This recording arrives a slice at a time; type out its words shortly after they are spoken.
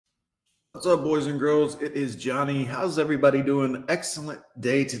What's up, boys and girls? It is Johnny. How's everybody doing? Excellent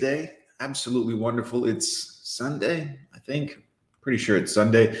day today. Absolutely wonderful. It's Sunday, I think. Pretty sure it's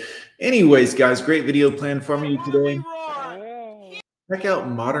Sunday. Anyways, guys, great video planned for you today. Check out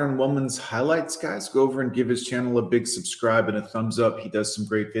Modern Woman's highlights, guys. Go over and give his channel a big subscribe and a thumbs up. He does some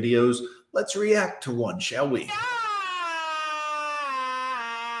great videos. Let's react to one, shall we?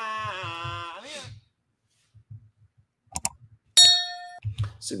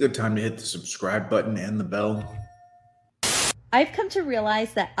 It's a good time to hit the subscribe button and the bell. I've come to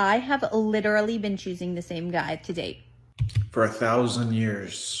realize that I have literally been choosing the same guy to date for 1,000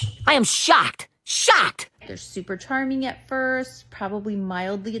 years. I am shocked. Shocked. They're super charming at first, probably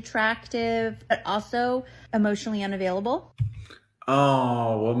mildly attractive, but also emotionally unavailable.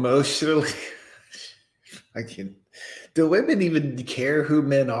 Oh, emotionally. I can't. Do women even care who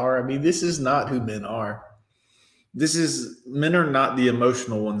men are? I mean, this is not who men are. Men are not the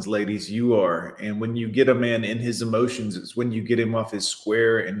emotional ones, ladies. You are. And when you get a man in his emotions, it's when you get him off his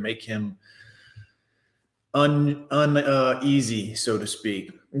square and make him uneasy, so to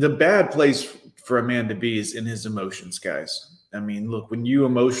speak. The bad place for a man to be is in his emotions, guys. I mean, look, when you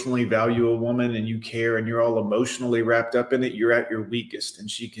emotionally value a woman and you care and you're all emotionally wrapped up in it, you're at your weakest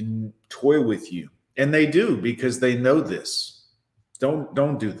and she can toy with you. And they do because they know this.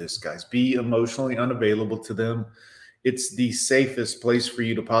 Don't do this, guys. Be emotionally unavailable to them. It's the safest place for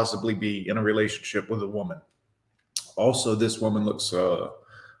you to possibly be in a relationship with a woman. Also, this woman looks a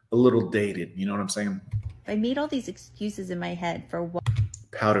little dated. You know what I'm saying? I made all these excuses in my head for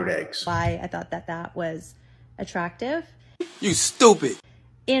powdered eggs. Why I thought that was attractive. You stupid.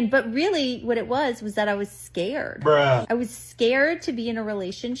 But really what it was that I was scared. Bruh. I was scared to be in a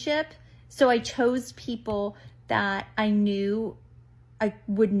relationship. So I chose people that I knew I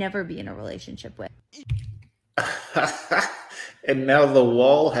would never be in a relationship with. And now the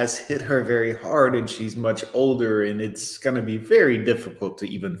wall has hit her very hard and she's much older and it's going to be very difficult to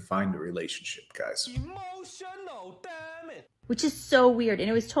even find a relationship, guys. Emotional, damn it. Which is so weird. And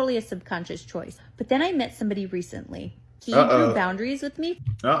it was totally a subconscious choice. But then I met somebody recently. He drew boundaries with me.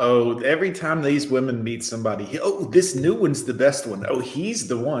 Every time these women meet somebody, oh, this new one's the best one. Oh, he's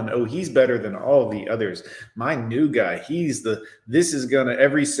the one. Oh, he's better than all the others. My new guy,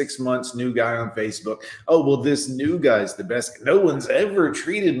 every 6 months, new guy on Facebook. Oh, well, this new guy's the best. No one's ever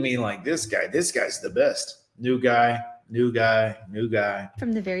treated me like this guy. This guy's the best. New guy. New guy, new guy.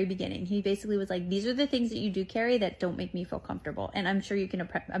 From the very beginning, he basically was like, these are the things that you do carry that don't make me feel comfortable. And I'm sure you can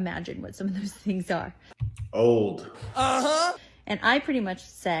imagine what some of those things are. Old. Uh-huh. And I pretty much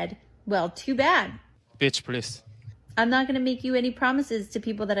said, well, too bad. Bitch, please. I'm not going to make you any promises to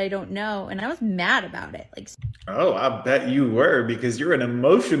people that I don't know. And I was mad about it. Like, oh, I bet you were, because you're an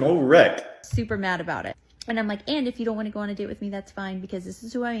emotional wreck. Super mad about it. And I'm like, and if you don't want to go on a date with me, that's fine, because this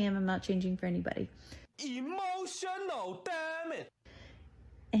is who I am. I'm not changing for anybody. Emotional, damn it.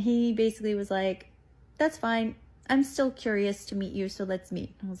 And he basically was like, that's fine. I'm still curious to meet you, so let's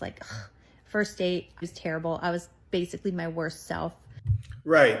meet. I was like, ugh. First date was terrible. I was basically my worst self.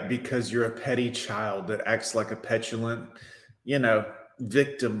 Right, because you're a petty child that acts like a petulant,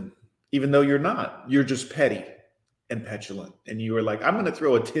 victim, even though you're not. You're just petty and petulant. And you were like, I'm going to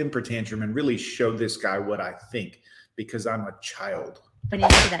throw a temper tantrum and really show this guy what I think because I'm a child. Went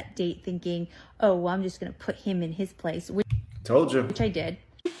into that date thinking, oh, well, I'm just going to put him in his place. Told you. Which I did.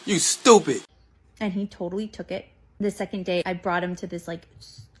 You stupid. And he totally took it. The second day, I brought him to this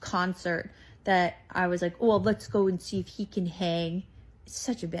concert that I was like, oh, well, let's go and see if he can hang. It's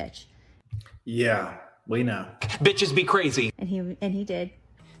such a bitch. Yeah, we know. Bitches be crazy. And he did.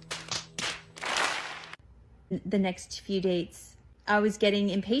 The next few dates, I was getting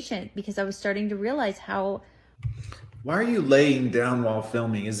impatient because I was starting to realize how... Why are you laying down while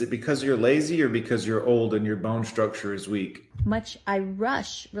filming? Is it because you're lazy or because you're old and your bone structure is weak? Much I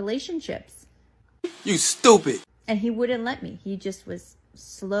rush relationships. You stupid. And he wouldn't let me. He just was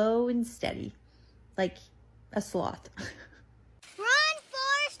slow and steady, like a sloth. Run,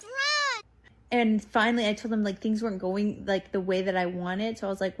 Forrest, run! And finally I told him things weren't going the way that I wanted. So I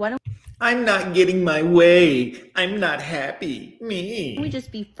was like, why don't I'm not getting my way. I'm not happy. Me. we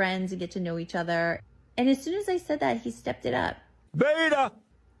just be friends and get to know each other? And as soon as I said that, he stepped it up. Beta.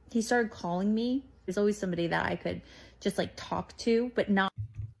 He started calling me. There's always somebody that I could just talk to, but not.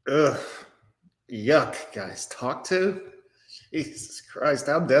 Ugh. Yuck, guys. Talk to? Jesus Christ.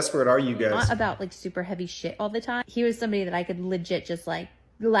 How desperate are you guys? Not about super heavy shit all the time. He was somebody that I could legit just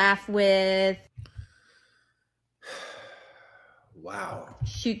laugh with. Wow.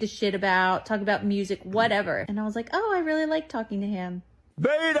 Shoot the shit about, talk about music, whatever. And I was like, oh, I really like talking to him.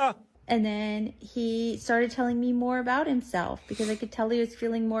 Beta. And then he started telling me more about himself because I could tell he was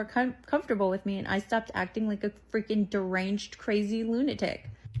feeling more comfortable with me, and I stopped acting like a freaking deranged, crazy lunatic.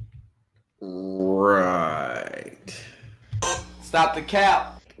 Right. Stop the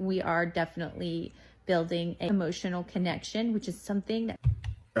cap. We are definitely building an emotional connection, which is something that...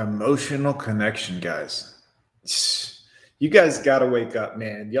 Emotional connection, guys. You guys got to wake up,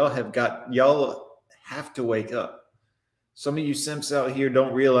 man. Y'all have to wake up. Some of you simps out here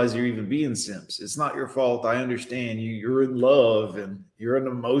don't realize you're even being simps. It's not your fault. I understand you're in love and you're an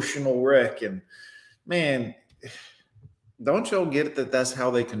emotional wreck. And man, don't y'all get it that that's how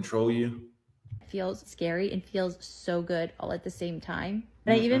they control you? It feels scary and feels so good all at the same time.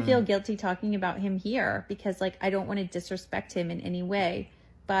 And I even feel guilty talking about him here because like, I don't want to disrespect him in any way,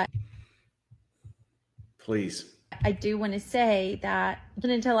 but please. I do want to say that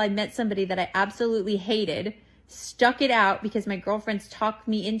until I met somebody that I absolutely hated, stuck it out because my girlfriends talked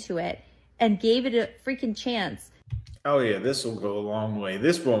me into it and gave it a freaking chance. Oh yeah, this will go a long way.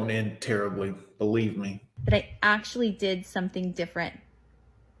 This won't end terribly, believe me. But I actually did something different.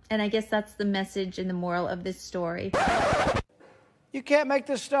 And I guess that's the message and the moral of this story. You can't make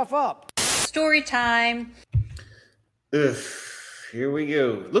this stuff up. Story time. Ugh, here we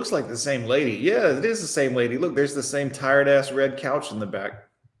go. Looks like the same lady. Yeah, it is the same lady. Look, there's the same tired ass red couch in the back.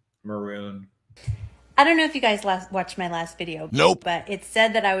 Maroon. I don't know if you guys watched my last video. Nope. But it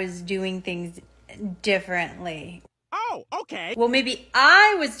said that I was doing things differently. Oh, okay. Well, maybe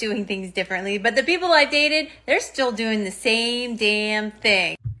I was doing things differently, but the people I've dated, they're still doing the same damn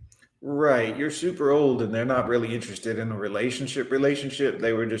thing. Right. You're super old and they're not really interested in a relationship.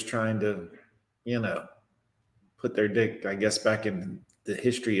 They were just trying to, put their dick, I guess, back in the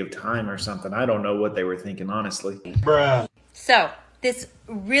history of time or something. I don't know what they were thinking, honestly. Bruh. So, this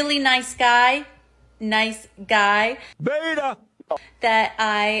really nice guy Beta. that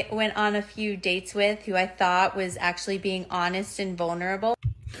I went on a few dates with, who I thought was actually being honest and vulnerable.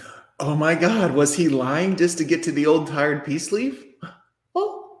 Oh my God. Was he lying just to get to the old tired peace leaf?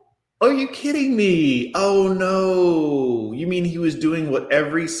 Oh, are you kidding me? Oh no. You mean he was doing what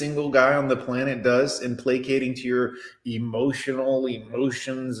every single guy on the planet does and placating to your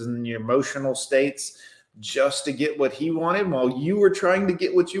emotions and your emotional states just to get what he wanted while you were trying to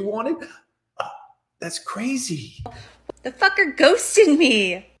get what you wanted? That's crazy. The fucker ghosted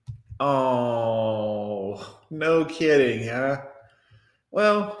me. Oh, no kidding, huh?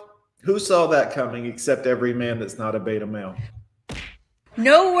 Well, who saw that coming except every man that's not a beta male?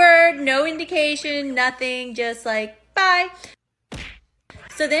 No word, no indication, nothing, just like, bye.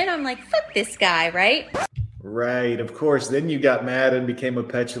 So then I'm like, fuck this guy, right? Right, of course. Then you got mad and became a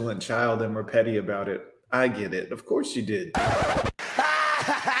petulant child and were petty about it. I get it. Of course you did.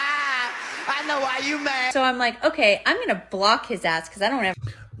 I know why you mad. So I'm like, okay, I'm going to block his ass because I don't have...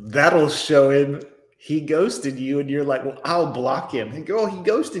 That'll show him he ghosted you and you're like, well, I'll block him. And girl, he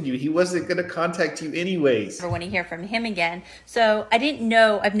ghosted you. He wasn't going to contact you anyways. Never want to hear from him again. So I didn't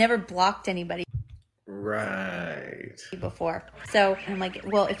know. I've never blocked anybody. Right. Before. So I'm like,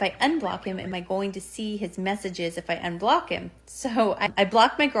 well, if I unblock him, am I going to see his messages if I unblock him? So I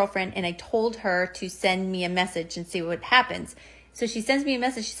blocked my girlfriend and I told her to send me a message and see what happens. So she sends me a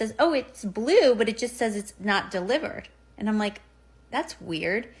message. She says, oh, it's blue, but it just says it's not delivered. And I'm like, that's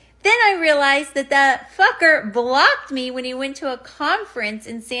weird. Then I realized that that fucker blocked me when he went to a conference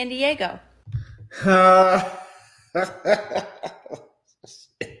in San Diego.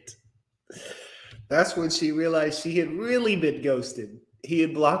 Shit. That's when she realized she had really been ghosted. He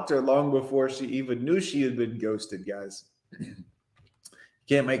had blocked her long before she even knew she had been ghosted, guys.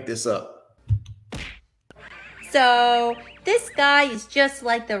 Can't make this up. So this guy is just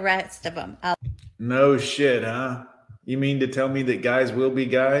like the rest of them. No shit, huh? You mean to tell me that guys will be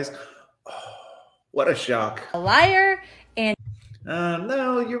guys? Oh, what a shock. A liar and...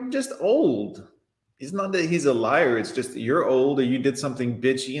 No, you're just old. It's not that he's a liar. It's just that you're old or you did something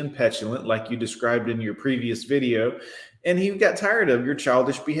bitchy and petulant like you described in your previous video. And he got tired of your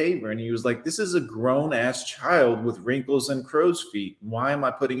childish behavior. And he was like, this is a grown-ass child with wrinkles and crow's feet. Why am I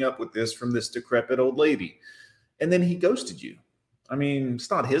putting up with this from this decrepit old lady? And then he ghosted you. I mean,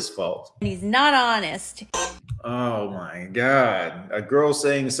 it's not his fault. And he's not honest. Oh my God. A girl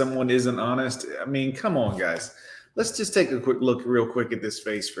saying someone isn't honest. I mean, come on, guys. Let's just take a quick look real quick at this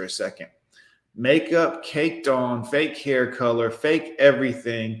face for a second. Makeup caked on, fake hair color, fake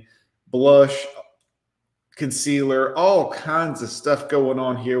everything, blush, concealer, all kinds of stuff going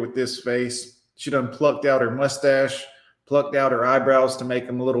on here with this face. She done plucked out her mustache, plucked out her eyebrows to make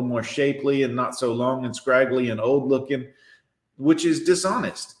them a little more shapely and not so long and scraggly and old looking, which is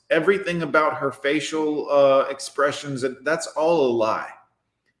dishonest. Everything about her facial expressions, that's all a lie.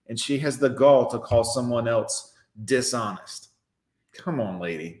 and she has the gall to call someone else dishonest. Come on,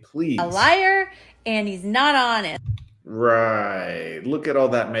 lady, please. A liar, and he's not honest. Right. Look at all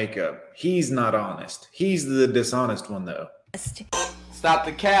that makeup. He's not honest. He's the dishonest one, though. Stop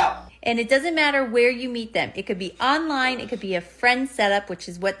the cap. And it doesn't matter where you meet them. It could be online, it could be a friend setup, which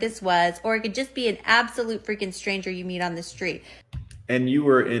is what this was, or it could just be an absolute freaking stranger you meet on the street. And you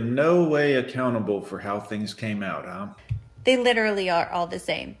were in no way accountable for how things came out, huh? They literally are all the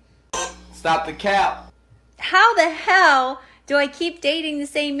same. Stop the cap. How the hell do I keep dating the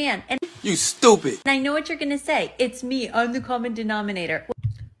same man? And You stupid. I know what you're going to say. It's me. I'm the common denominator.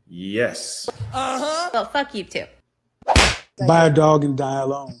 Yes. Well, fuck you too. Buy a dog and die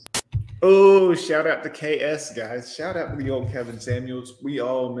alone. Oh, shout out to KS, guys. Shout out to the old Kevin Samuels. We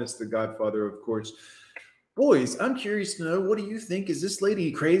all miss the Godfather, of course. Boys, I'm curious to know, what do you think? Is this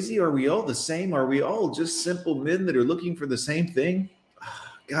lady crazy? Are we all the same? Are we all just simple men that are looking for the same thing?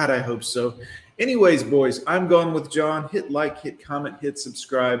 God, I hope so. Anyways, boys, I'm gone with John. Hit like, hit comment, hit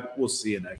subscribe. We'll see you next.